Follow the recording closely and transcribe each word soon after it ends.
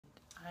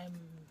I'm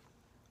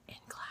in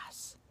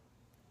class.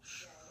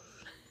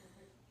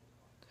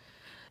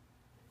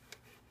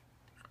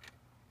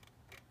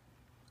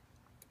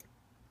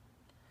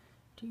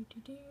 Do do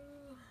do.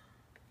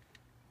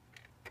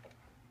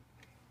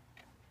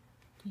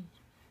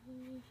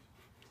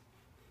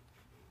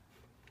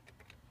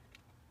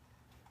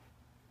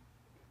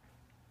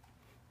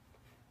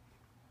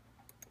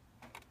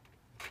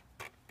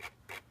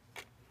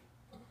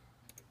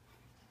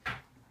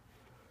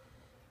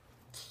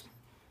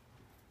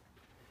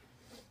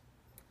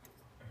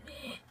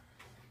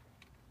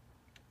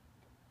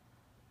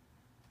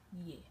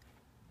 Yeah,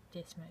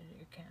 that's my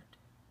other account.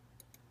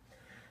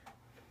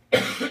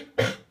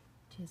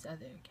 His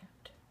other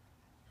account.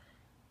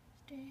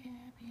 Stay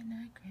happy,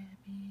 not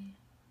crappy.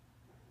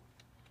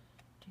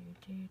 Do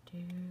do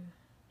do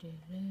do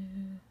do.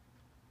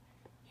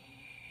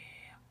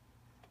 Yeah.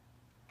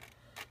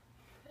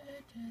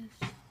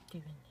 Just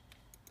Steven.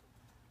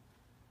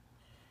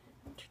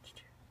 I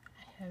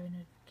have a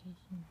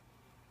notification.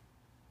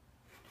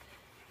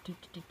 Do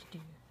do do do do.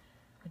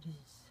 What is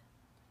this?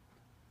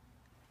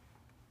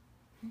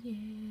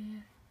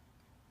 Yeah.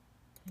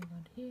 Hang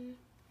on here.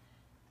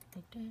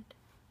 Like that.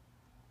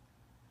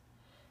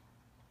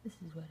 This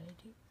is what I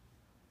do.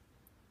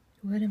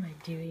 What am I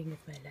doing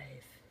with my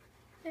life?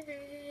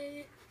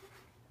 Hey.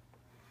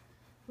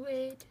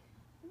 Wait.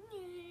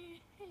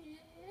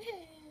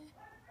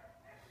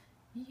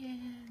 Yeah,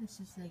 this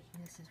is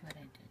what I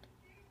did.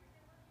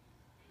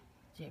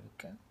 There we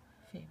go.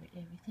 Favorite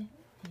everything.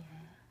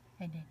 Yeah.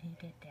 And then he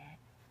did that.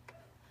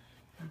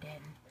 And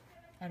then,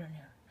 I don't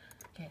know.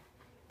 Okay.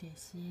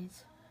 This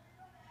is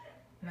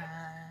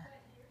my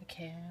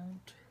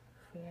account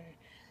for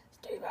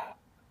Steve Up.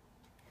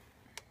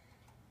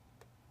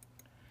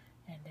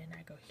 And then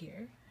I go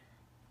here.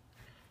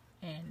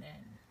 And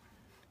then,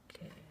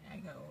 okay, I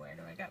go, where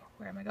do I go?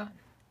 Where am I going?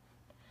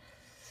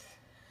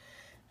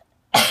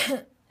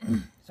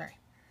 Sorry.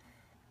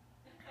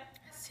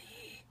 Let's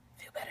see.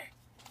 Feel better.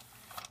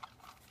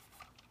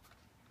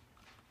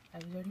 I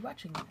was already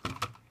watching this.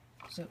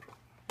 So,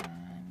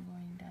 I'm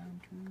going down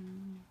to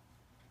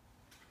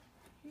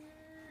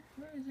here.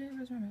 Where is it?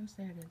 Where's my mouse?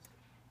 There it is.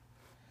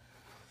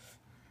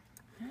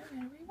 I'm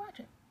gonna rewatch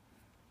it.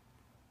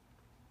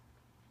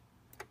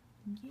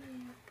 Yeah.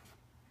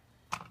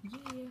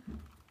 Yeah.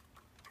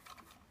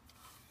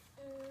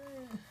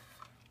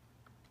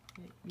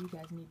 Wait, you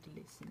guys need to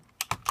listen.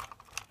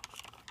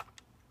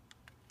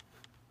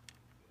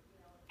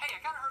 Hey,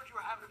 I kind of heard you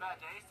were having a bad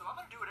day, so I'm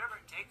going to do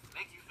whatever it takes to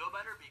make you feel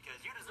better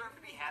because you deserve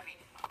to be happy,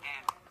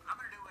 and I'm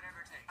going to do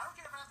whatever it takes. I don't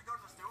care if I have to go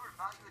to the store and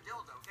buy you a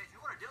dildo, okay? If you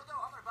want a dildo,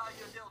 I'm going to buy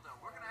you a dildo.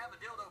 We're going to have a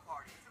dildo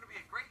party. It's going to be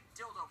a great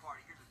dildo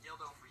party. Here's a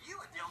dildo for you,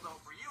 a dildo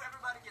for you.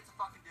 Everybody gets a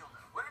fucking dildo.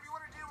 Whatever you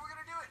want to do, we're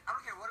going to do it. I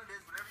don't care what it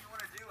is. Whatever you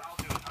want to do, I'll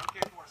do it. I don't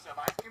care if you want to shove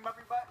ice cream up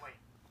your butt. Wait,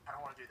 I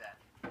don't want to do that.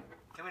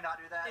 Can we not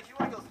do that? If you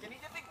want to go skinny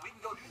dipping, we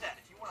can go do that.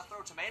 If you want to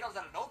throw tomatoes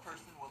at an old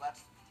person, well,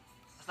 that's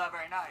not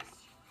very nice.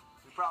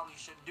 We probably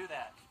shouldn't do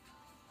that.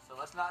 So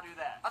let's not do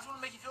that. I just want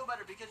to make you feel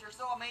better because you're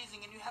so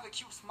amazing and you have a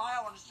cute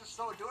smile and it's just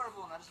so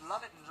adorable and I just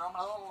love it. And I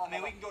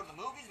mean, we can go to the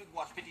movies, we can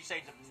watch 50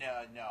 Shades of...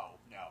 No.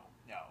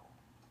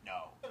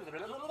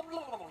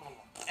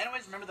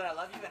 Anyways, remember that I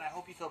love you and I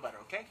hope you feel better,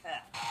 okay?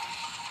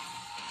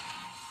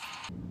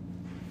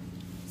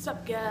 What's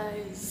up,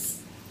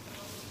 guys?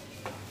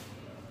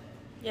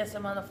 Yes,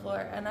 I'm on the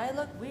floor and I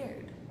look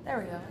weird. There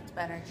we go, it's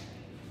better.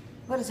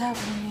 What is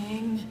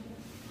happening?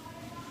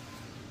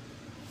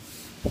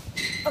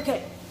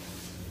 Okay.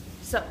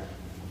 So,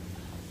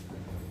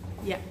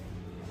 yeah.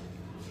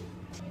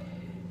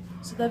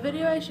 So the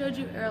video I showed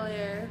you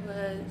earlier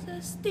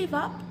was Steve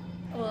Up,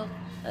 well,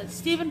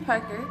 Steven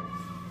Parker,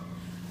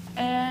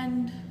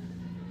 and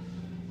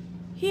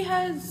he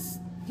has,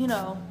 you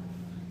know,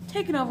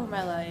 taken over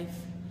my life.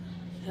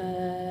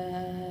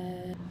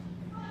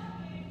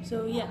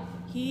 So yeah,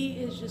 he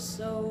is just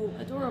so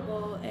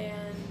adorable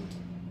and,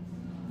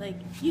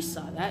 like, you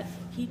saw that.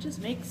 He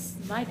just makes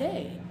my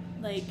day.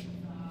 Like,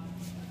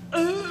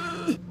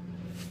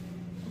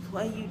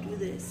 why you do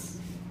this?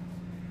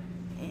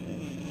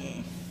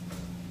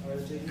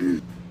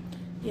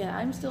 Yeah,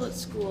 I'm still at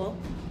school.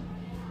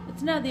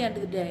 It's now the end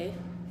of the day.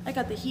 I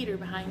got the heater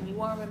behind me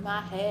warming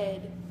my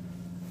head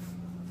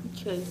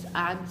because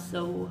I'm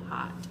so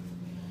hot.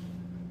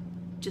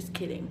 Just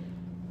kidding.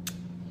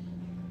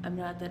 I'm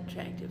not that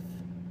attractive.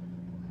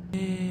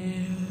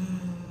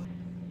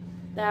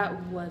 That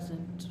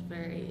wasn't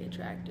very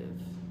attractive.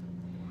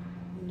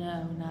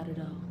 No, not at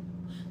all.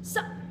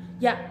 So,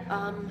 yeah,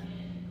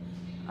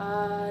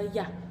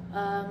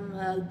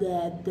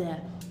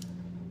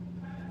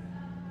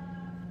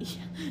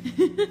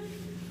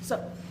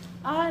 So,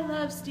 I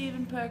love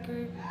Steven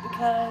Parker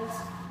because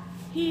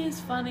he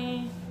is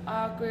funny,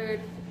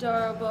 awkward,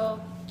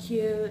 adorable,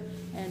 cute,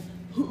 and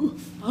so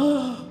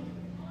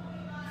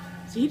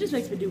he just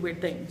makes me do weird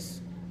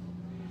things.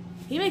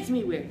 He makes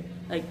me weird.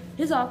 Like,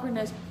 his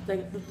awkwardness,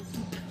 like,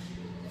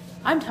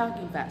 I'm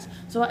talking fast,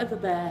 so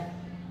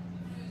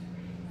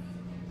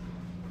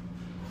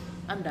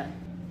I'm done.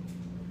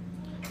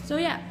 So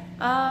yeah,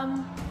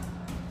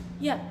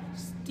 yeah,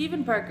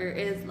 Stephen Parker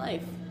is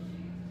life.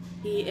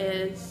 He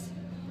is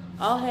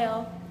all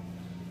hail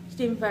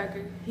Stephen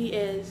Parker. He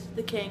is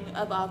the king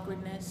of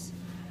awkwardness.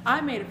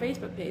 I made a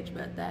Facebook page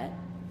about that.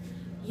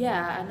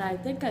 Yeah, and I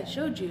think I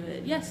showed you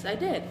it. Yes, I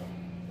did.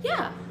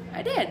 Yeah,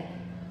 I did.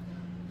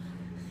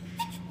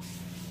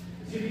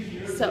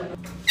 So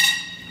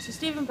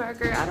Stephen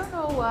Parker, I don't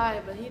know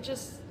why, but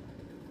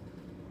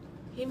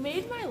he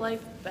made my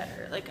life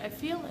better. Like, I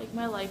feel like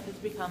my life has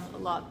become a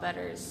lot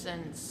better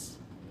since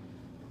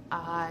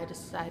I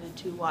decided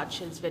to watch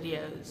his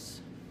videos.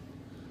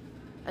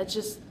 I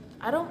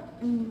don't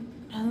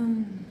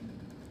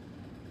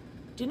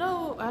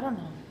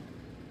know.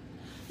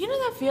 You know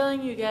that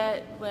feeling you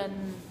get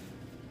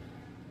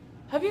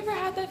have you ever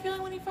had that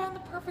feeling when you found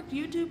the perfect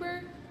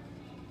YouTuber?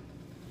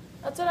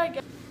 That's what I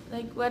get.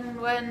 Like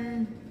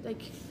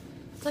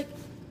it's like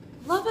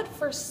love at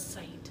first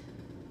sight.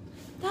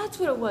 That's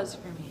what it was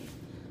for me.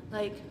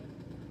 Like,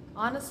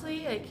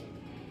 honestly, like,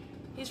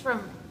 he's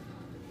from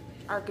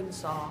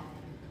Arkansas.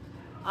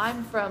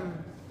 I'm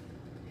from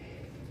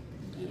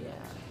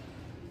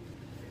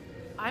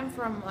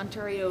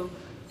Ontario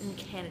in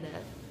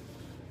Canada.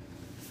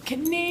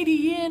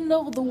 Canadian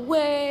all the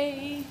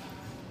way.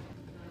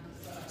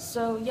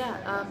 So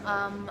yeah,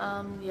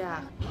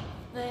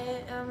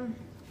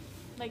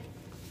 like,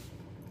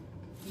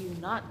 do you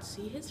not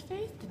see his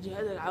face? Did you?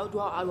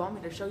 I want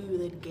me to show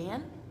you it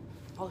again.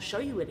 I'll show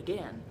you it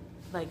again.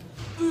 Like,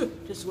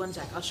 just 1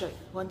 sec. I'll show you.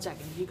 1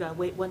 second. You gotta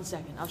wait 1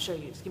 second. I'll show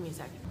you. Just give me a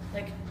second.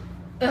 Like,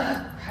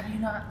 how do you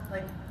not,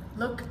 like,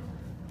 look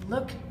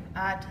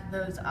at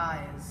those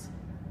eyes.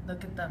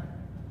 Look at them.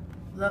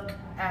 Look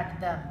at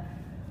them.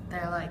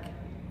 They're like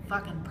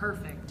fucking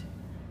perfect.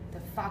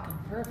 They're fucking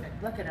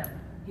perfect. Look at him.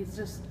 He's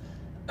just,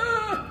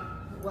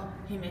 well,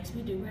 he makes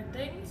me do weird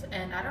things,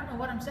 and I don't know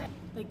what I'm saying.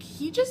 Like,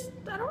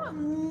 I don't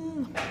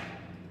know.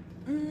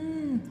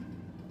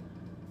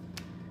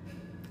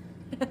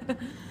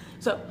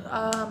 So,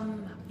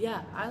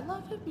 yeah, I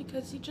love him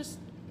because he just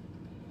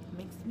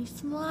makes me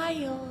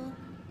smile.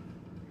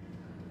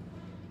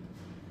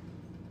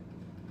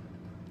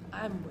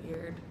 I'm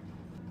weird.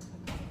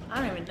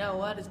 I don't even know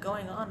what is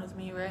going on with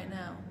me right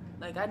now.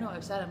 Like, I know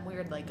I've said I'm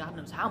weird like God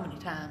knows how many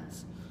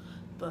times,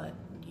 but,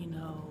 you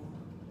know,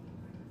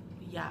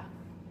 yeah.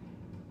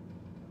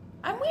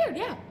 I'm weird,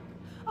 yeah.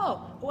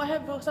 Oh, well, I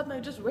have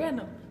something just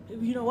random.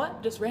 You know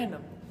what? Just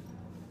random.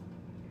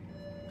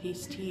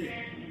 Peace tea.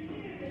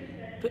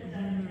 But,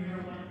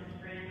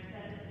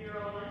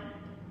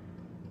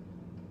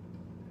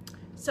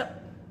 so,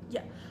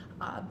 yeah.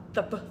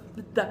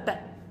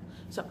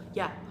 So,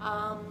 yeah.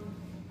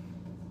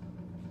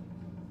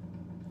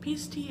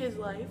 Peace tea is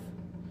life,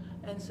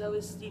 and so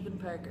is Stephen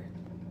Parker.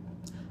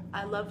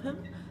 I love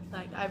him.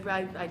 Like, I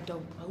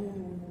don't.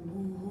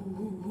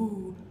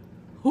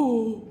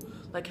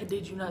 Like,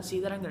 did you not see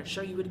that? I'm gonna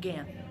show you it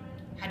again.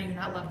 How do you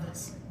not love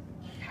this?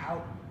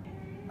 How?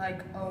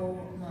 Like, oh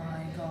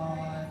my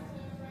god.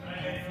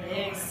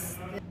 This.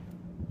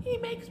 He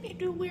makes me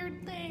do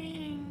weird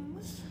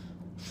things.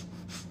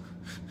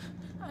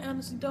 I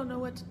honestly don't know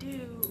what to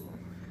do.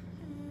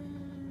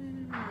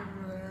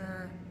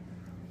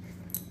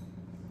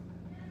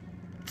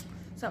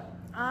 So,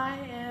 I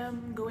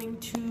am going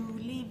to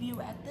leave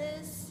you at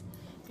this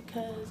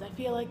because I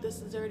feel like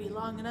this is already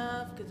long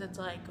enough because it's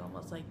like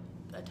almost like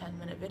a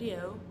 10-minute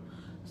video.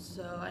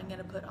 So I'm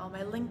gonna put all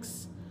my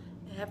links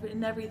and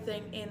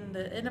everything in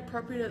the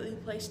inappropriately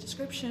placed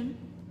description,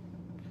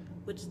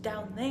 which is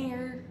down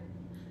there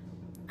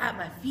at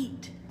my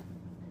feet.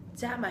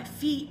 It's at my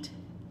feet.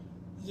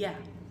 Yeah.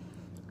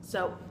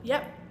 So,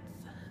 yep.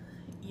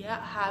 Yeah,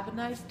 have a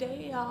nice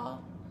day,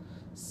 y'all.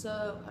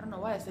 So, I don't know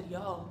why I said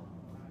y'all.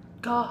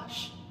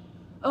 Gosh.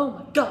 Oh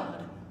my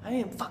god. I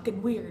am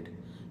fucking weird.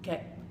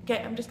 Okay,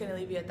 I'm just gonna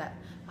leave you at that.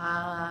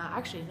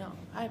 Actually, no.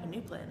 I have a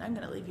new plan. I'm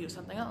gonna leave you with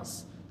something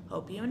else.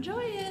 Hope you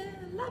enjoy it.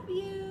 Love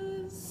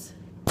yous.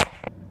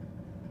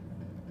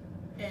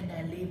 And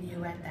I leave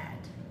you at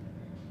that.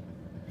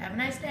 Have a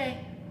nice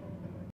day.